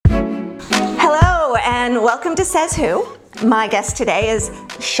and welcome to Says Who. My guest today is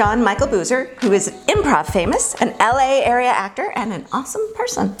Sean Michael Boozer, who is improv famous, an LA area actor, and an awesome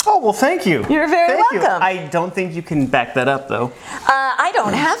person. Oh, well, thank you. You're very welcome. I don't think you can back that up, though. I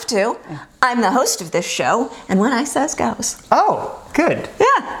don't have to. I'm the host of this show, and what I says goes. Oh, good.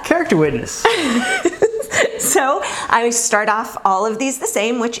 Yeah. Character witness. So I start off all of these the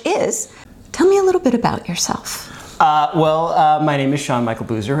same, which is, tell me a little bit about yourself. My name is Sean Michael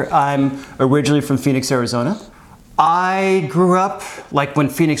Boozer. I'm originally from Phoenix, Arizona. I grew up like when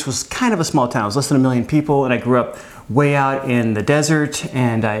Phoenix was kind of a small town. It was less than 1 million people, and I grew up way out in the desert,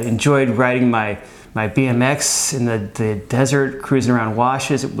 and I enjoyed riding my BMX in the desert, cruising around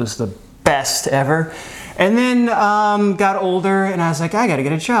washes. It was the best ever. And then got older, and I was like, I gotta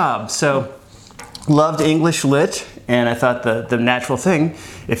get a job. So loved English lit, and I thought the natural thing,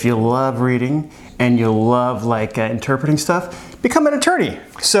 if you love reading and you love interpreting stuff, become an attorney.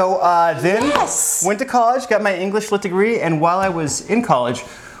 So then went to college, got my English lit degree, and while I was in college,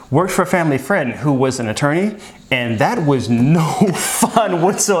 worked for a family friend who was an attorney, and that was no fun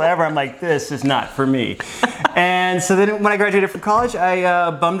whatsoever. I'm like, this is not for me. And so then when I graduated from college,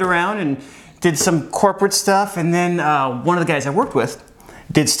 I bummed around and did some corporate stuff, and then one of the guys I worked with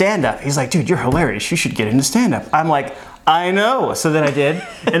did stand-up. He's like, dude, you're hilarious. You should get into stand-up. I'm like, I know. So then I did.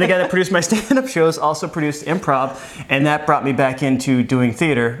 And the guy that produced my stand-up shows also produced improv, and that brought me back into doing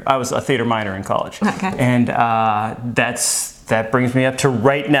theater. I was a theater minor in college. Okay. And that brings me up to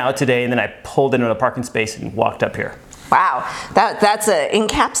right now today, and then I pulled into a parking space and walked up here. Wow, that's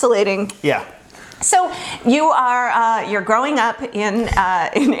encapsulating. Yeah. So you are you're growing up in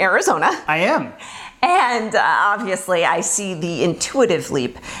Arizona. I am. And obviously, I see the intuitive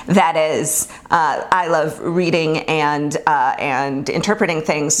leap that is, I love reading and interpreting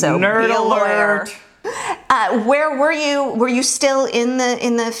things. So Nerd be a lawyer. alert. Where were you? Were you still in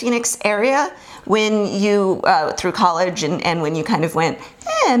the Phoenix area when you through college and when you kind of went,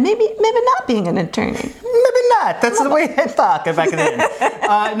 maybe not being an attorney? Maybe not. That's the way I thought back then.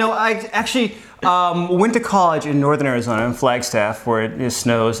 No, I actually went to college in northern Arizona in Flagstaff, where it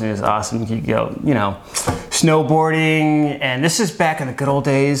snows and it's awesome. You go, snowboarding, and this is back in the good old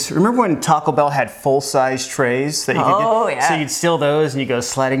days. Remember when Taco Bell had full-size trays that you could get? Yeah. So you'd steal those and you go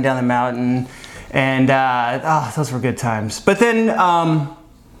sliding down the mountain, and those were good times. But then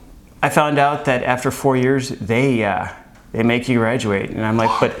I found out that after 4 years, they make you graduate, and I'm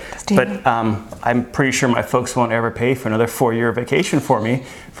like, but I'm pretty sure my folks won't ever pay for another 4-year vacation for me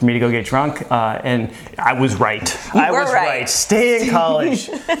to go get drunk. And I was right. I was right. Stay in college.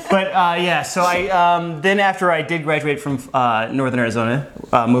 But so I then after I did graduate from Northern Arizona,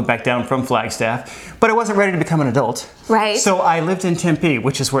 moved back down from Flagstaff, but I wasn't ready to become an adult. Right. So I lived in Tempe,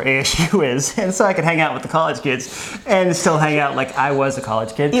 which is where ASU is, and so I could hang out with the college kids and still hang out like I was a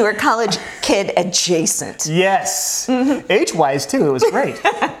college kid. You were college kid adjacent. Yes. Mm-hmm. Age-wise too, it was great.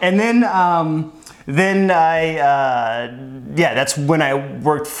 And then that's when I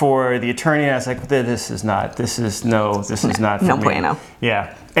worked for the attorney, and I was like, this is not for me. No bueno.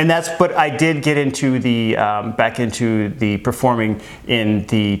 Yeah. But I did get into back into the performing in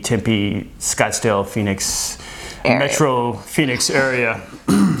the Tempe, Scottsdale, Phoenix, Metro Phoenix area.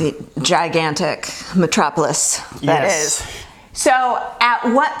 The gigantic metropolis that is. So at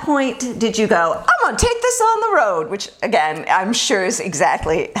what point did you go, I'm going to take this on the road? Which, again, I'm sure is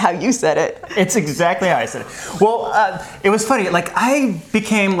exactly how you said it. It's exactly how I said it. Well, it was funny. I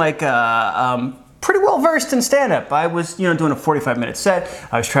became pretty well versed in stand-up. I was, doing a 45-minute set.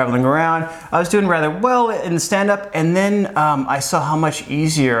 I was traveling around. I was doing rather well in stand-up. And then I saw how much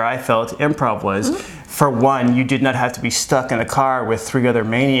easier I felt improv was. Mm-hmm. For one, you did not have to be stuck in a car with 3 other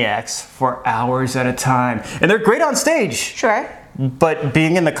maniacs for hours at a time. And they're great on stage. Sure. But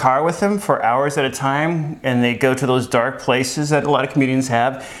being in the car with them for hours at a time, and they go to those dark places that a lot of comedians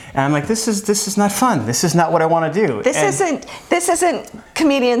have, and I'm like, this is not fun. This is not what I want to do. This isn't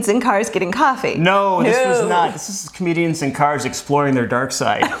comedians in cars getting coffee. No, this was not. This is comedians in cars exploring their dark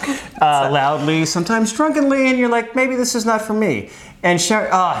side, loudly, sometimes drunkenly, and you're like, maybe this is not for me. And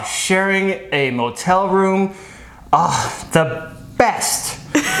sharing a motel room, the best.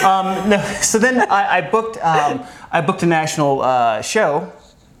 So then I booked a national show,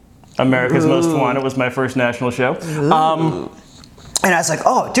 America's Most Wanted was my first national show. And I was like,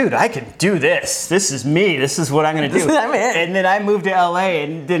 oh, dude, I can do this. This is me. This is what I'm going to do. I'm in. And then I moved to LA,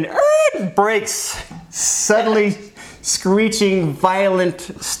 and then brakes, suddenly screeching, violent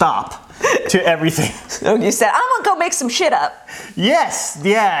stop to everything. So you said, I'm going to go make some shit up.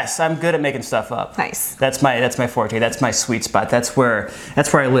 Yes, I'm good at making stuff up. Nice. That's my forte. That's my sweet spot. That's where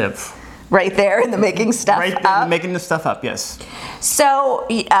I live. right there in the making stuff Right up. there, making the stuff up, yes. So,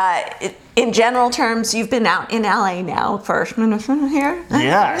 in general terms, you've been out in LA now for here?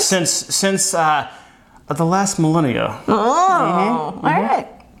 Yeah, since the last millennia. Oh, all right.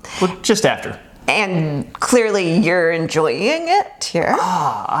 Well, just after. And clearly you're enjoying it here.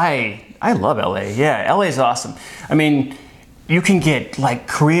 I love LA. Yeah, LA is awesome. I mean, you can get like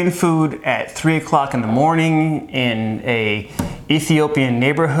Korean food at 3 o'clock in the morning in a Ethiopian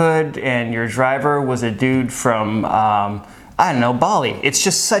neighborhood, and your driver was a dude from I don't know, Bali. It's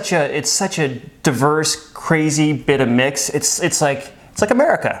just such a diverse, crazy bit of mix. It's like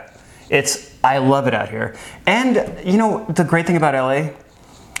America. I love it out here. And you know the great thing about LA,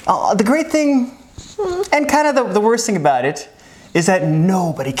 the great thing, and kind of the worst thing about it, is that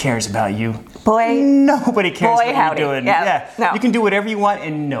nobody cares about you. Boy. Nobody cares Boy, what howdy. you're doing. Yep. Yeah. No. You can do whatever you want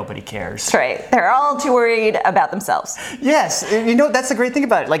and nobody cares. That's right. They're all too worried about themselves. Yes. And you know, that's the great thing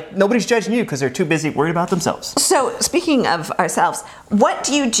about it. Like, nobody's judging you because they're too busy worried about themselves. So, speaking of ourselves, what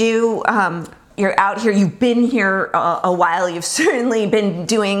do you do? You're out here, you've been here a while, you've certainly been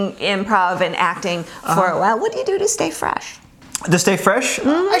doing improv and acting for a while. What do you do to stay fresh? To stay fresh,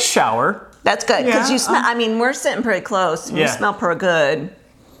 I shower. That's good, because Yeah, you smell, I mean, we're sitting pretty close. You Yeah. smell pretty good.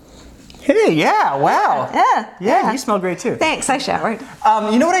 Hey, yeah, wow. Yeah. You smell great too. Thanks, I showered.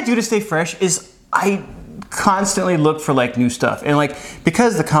 You know what I do to stay fresh is I constantly look for like new stuff. And like,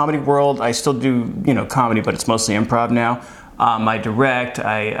 because the comedy world, I still do, comedy, but it's mostly improv now. I direct,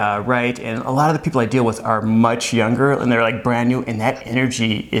 I write, and a lot of the people I deal with are much younger and they're like brand new, and that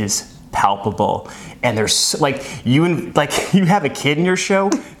energy is palpable. And there's like you have a kid in your show,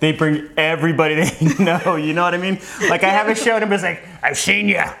 they bring everybody they know. You know what I mean? Like I have a show and everybody's like, I've seen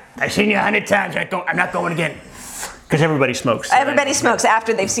you 100 times. I'm not going again. Because everybody smokes. Everybody smokes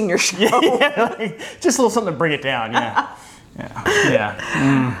after they've seen your show. Yeah, like, just a little something to bring it down. Yeah.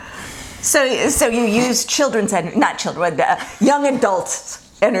 So you use young adults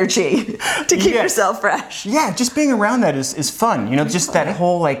energy to keep yourself fresh. Yeah, just being around that is fun. Just that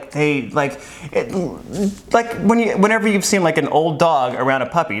whole whenever you've seen like an old dog around a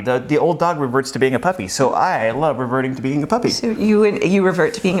puppy, the old dog reverts to being a puppy. So I love reverting to being a puppy. So you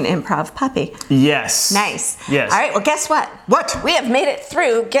revert to being an improv puppy. Yes. Nice. Yes. All right. Well, guess what? What? We have made it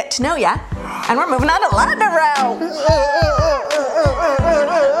through Get to Know Ya, and we're moving on to Lightning Round.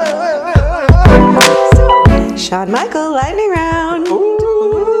 Shawn Michael, Lightning Round.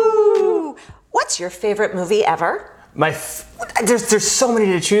 Ooh. What's your favorite movie ever? There's so many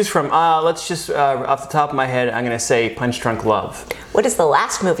to choose from. Let's just off the top of my head, I'm gonna say Punch Drunk Love. What is the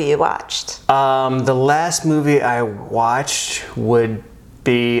last movie you watched? The last movie I watched would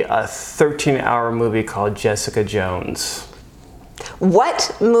be a 13-hour movie called Jessica Jones.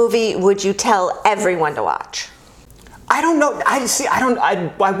 What movie would you tell everyone to watch? I don't know.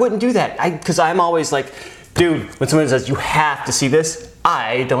 I wouldn't do that. Because I'm always like, dude, when someone says you have to see this,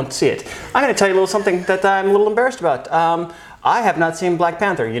 I don't see it. I'm going to tell you a little something that I'm a little embarrassed about. I have not seen Black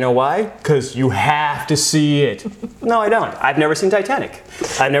Panther. You know why? Because you have to see it. No, I don't. I've never seen Titanic.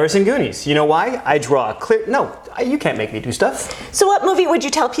 I've never seen Goonies. You know why? I draw a clear... No, you can't make me do stuff. So what movie would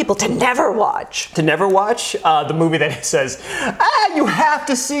you tell people to never watch? To never watch? The movie that says, you have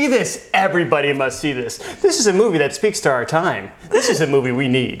to see this. Everybody must see this. This is a movie that speaks to our time. This is a movie we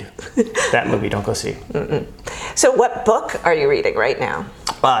need. That movie, don't go see. Mm-mm. So what book are you reading right now?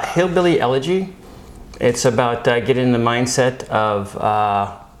 Hillbilly Elegy. It's about getting in the mindset of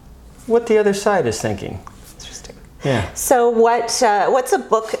what the other side is thinking. Interesting. Yeah. So what's a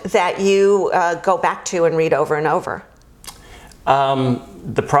book that you go back to and read over and over?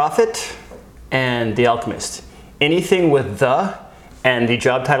 The Prophet and The Alchemist. Anything with the and the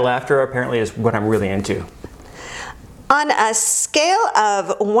job title after apparently is what I'm really into. On a scale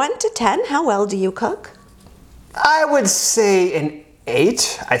of 1 to 10, how well do you cook? I would say an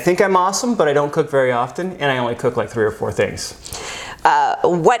 8. I think I'm awesome, but I don't cook very often, and I only cook like 3 or 4 things.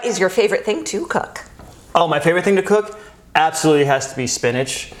 What is your favorite thing to cook? Oh, my favorite thing to cook absolutely has to be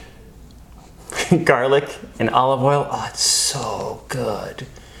spinach, garlic, and olive oil. Oh, it's so good.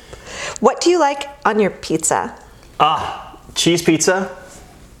 What do you like on your pizza? Cheese pizza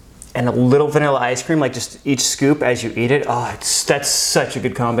and a little vanilla ice cream, like just each scoop as you eat it. Oh, that's such a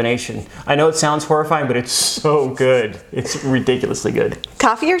good combination. I know it sounds horrifying, but it's so good. It's ridiculously good.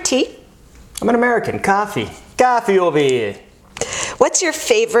 Coffee or tea? I'm an American. Coffee. Coffee over here. What's your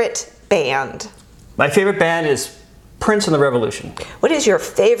favorite band? My favorite band is Prince and the Revolution. What is your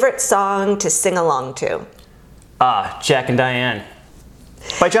favorite song to sing along to? Jack and Diane.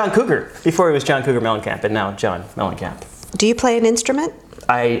 By John Cougar. Before he was John Cougar Mellencamp, and now John Mellencamp. Do you play an instrument?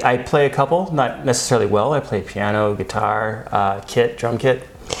 I play a couple, not necessarily well. I play piano, guitar, drum kit.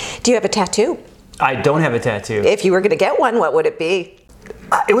 Do you have a tattoo? I don't have a tattoo. If you were going to get one, what would it be?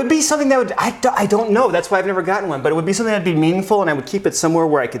 It would be something that would, I don't know. That's why I've never gotten one. But it would be something that'd be meaningful, and I would keep it somewhere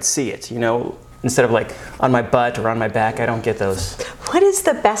where I could see it, you know, instead of like on my butt or on my back. I don't get those. What is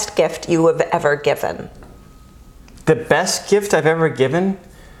the best gift you have ever given? The best gift I've ever given?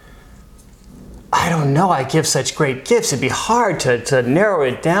 I don't know. I give such great gifts. It'd be hard to narrow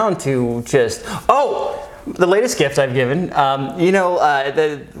it down to just, the latest gift I've given,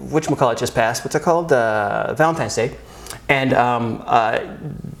 the whatchamacallit just passed. What's it called? Valentine's Day. And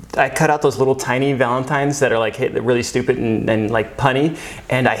I cut out those little tiny Valentines that are like really stupid and like punny,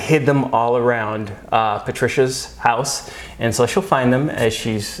 and I hid them all around Patricia's house. And so she'll find them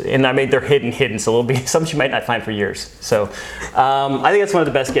and I made they're hidden, so there'll be some she might not find for years. So I think that's one of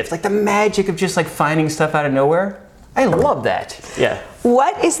the best gifts, like the magic of just like finding stuff out of nowhere. I love that. Yeah.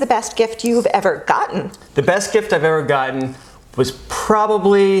 What is the best gift you've ever gotten? The best gift I've ever gotten was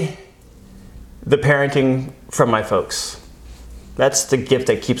probably the parenting from my folks. That's the gift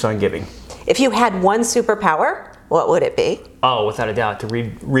that keeps on giving. If you had one superpower, what would it be? Oh, without a doubt, to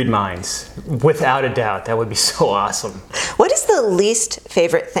read minds. Without a doubt, that would be so awesome. What is the least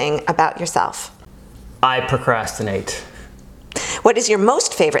favorite thing about yourself? I procrastinate. What is your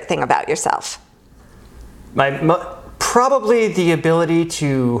most favorite thing about yourself? Probably the ability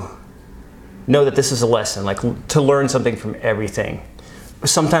to know that this is a lesson, like to learn something from everything.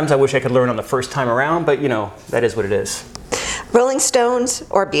 Sometimes I wish I could learn on the first time around, but you know, that is what it is. Rolling Stones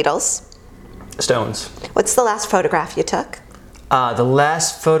or Beatles? Stones. What's the last photograph you took? The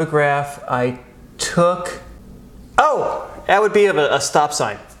last photograph I took, that would be of a stop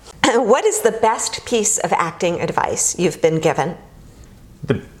sign. What is the best piece of acting advice you've been given?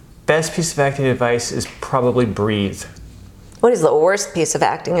 The best piece of acting advice is probably breathe. What is the worst piece of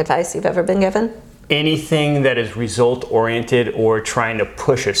acting advice you've ever been given? Anything that is result-oriented or trying to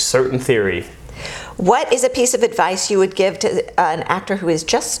push a certain theory. What is a piece of advice you would give to an actor who is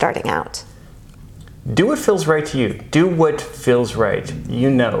just starting out? Do what feels right to you. Do what feels right. You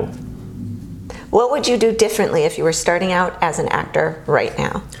know. What would you do differently if you were starting out as an actor right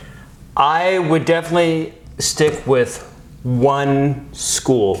now? I would definitely stick with one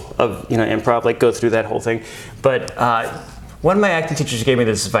school of improv, like go through that whole thing. But one of my acting teachers gave me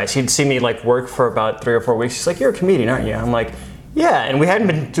this advice. He'd see me like work for about 3 or 4 weeks. He's like, "You're a comedian, aren't you?" I'm like, "Yeah." And we hadn't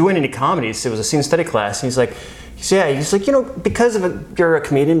been doing any comedies. It was a scene study class. And he's like, because you're a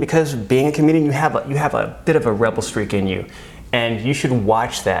comedian, because of being a comedian, you have a bit of a rebel streak in you, and you should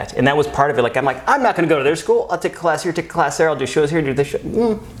watch that. And that was part of it. Like I'm not going to go to their school. I'll take a class here, take a class there. I'll do shows here, do this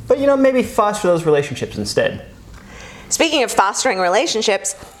show. But maybe foster those relationships instead. Speaking of fostering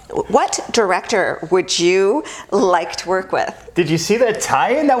relationships, what director would you like to work with? Did you see that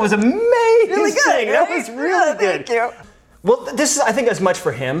tie-in? That was amazing. Really good. Right? That was really good. Thank you. Well, this is, I think, as much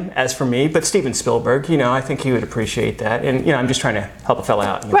for him as for me, but Steven Spielberg, I think he would appreciate that. And, I'm just trying to help a fella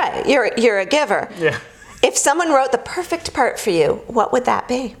out. Right. You're a giver. Yeah. If someone wrote the perfect part for you, what would that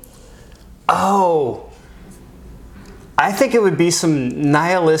be? I think it would be some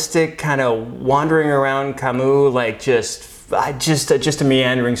nihilistic kind of wandering around Camus, like just a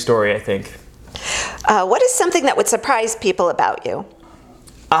meandering story, I think. What is something that would surprise people about you?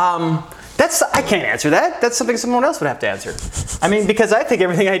 I can't answer that. That's something someone else would have to answer. I mean, because I think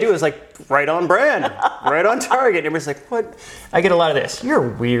everything I do is like right on brand, right on target. Everybody's like, "What?" I get a lot of this. "You're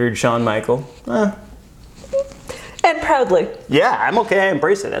weird, Shawn Michael." And proudly. Yeah, I'm okay. I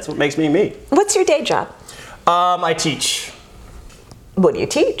embrace it. That's what makes me me. What's your day job? I teach. What do you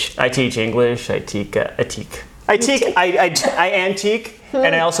teach? I teach English. I antique,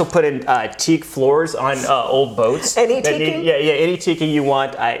 and I also put in teak floors on old boats. Any teaking? Any teaking you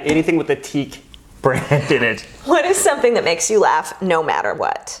want. Anything with the teak brand in it. What is something that makes you laugh no matter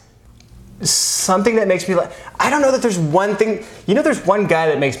what? Something that makes me laugh. I don't know that there's one thing. There's one guy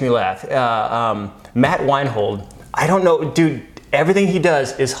that makes me laugh. Matt Weinhold. I don't know, dude. Everything he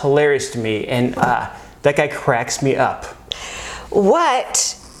does is hilarious to me, and that guy cracks me up.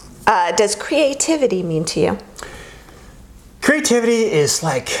 What does creativity mean to you? Creativity is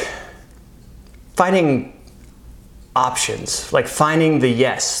like finding options, like finding the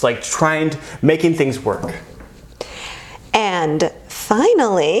yes, like making things work. And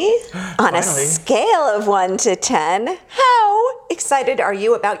finally, on a scale of 1 to 10, how excited are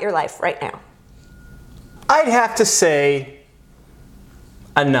you about your life right now? I'd have to say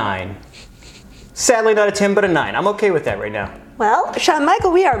a 9. Sadly, not a 10, but a 9. I'm okay with that right now. Well, Shawn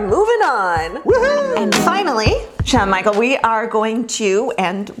Michael, we are moving on. Woohoo! And finally, Shawn Michael, we are going to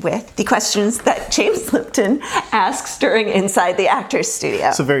end with the questions that James Lipton asks during Inside the Actors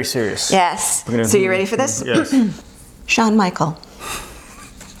Studio. So very serious. Yes. So you ready for this? Yes. Shawn Michael,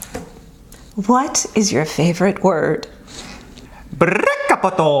 What is your favorite word?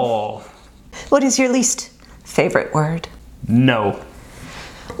 Brekapato. What is your least favorite word? No.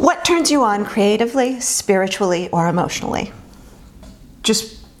 What turns you on creatively, spiritually, or emotionally?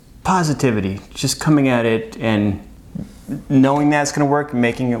 Just positivity. Just coming at it and knowing that it's going to work,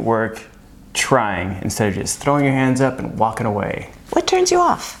 making it work, trying instead of just throwing your hands up and walking away. What turns you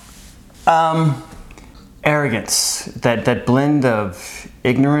off? Arrogance. That blend of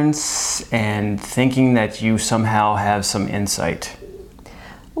ignorance and thinking that you somehow have some insight.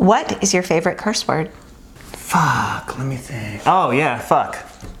 What is your favorite curse word? Fuck, let me think. Oh yeah, fuck.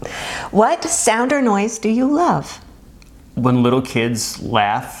 What sound or noise do you love? When little kids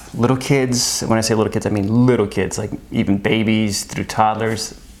laugh, little kids, when I say little kids, I mean little kids, like even babies through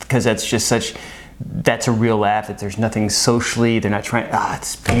toddlers, because that's a real laugh, that there's nothing socially, they're not trying,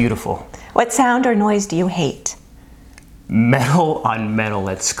 it's beautiful. What sound or noise do you hate? Metal on metal,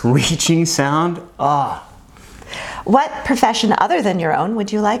 that screeching sound, What profession other than your own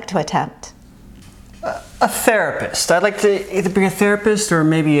would you like to attempt? A therapist. I'd like to either be a therapist or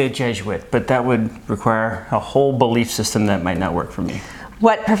maybe a Jesuit, but that would require a whole belief system that might not work for me.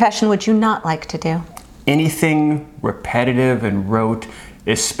 What profession would you not like to do? Anything repetitive and rote,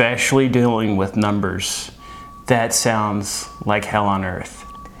 especially dealing with numbers, that sounds like hell on earth.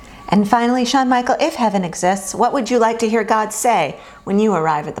 And finally, Shawn Michael, if heaven exists, what would you like to hear God say when you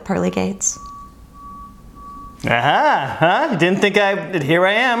arrive at the pearly gates? You didn't think here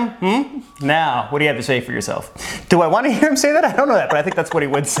I am, Now, what do you have to say for yourself? Do I want to hear him say that? I don't know that, but I think that's what he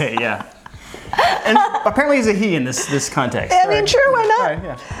would say, yeah. And apparently he's a he in this context. I mean, sure, why not? All right,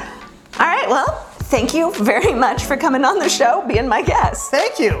 yeah. All right, well, thank you very much for coming on the show, being my guest.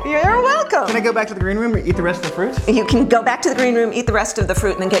 Thank you. You're welcome. Can I go back to the green room and eat the rest of the fruit? You can go back to the green room, eat the rest of the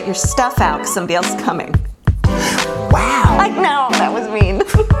fruit, and then get your stuff out because somebody else is coming. Wow. I know, that was mean.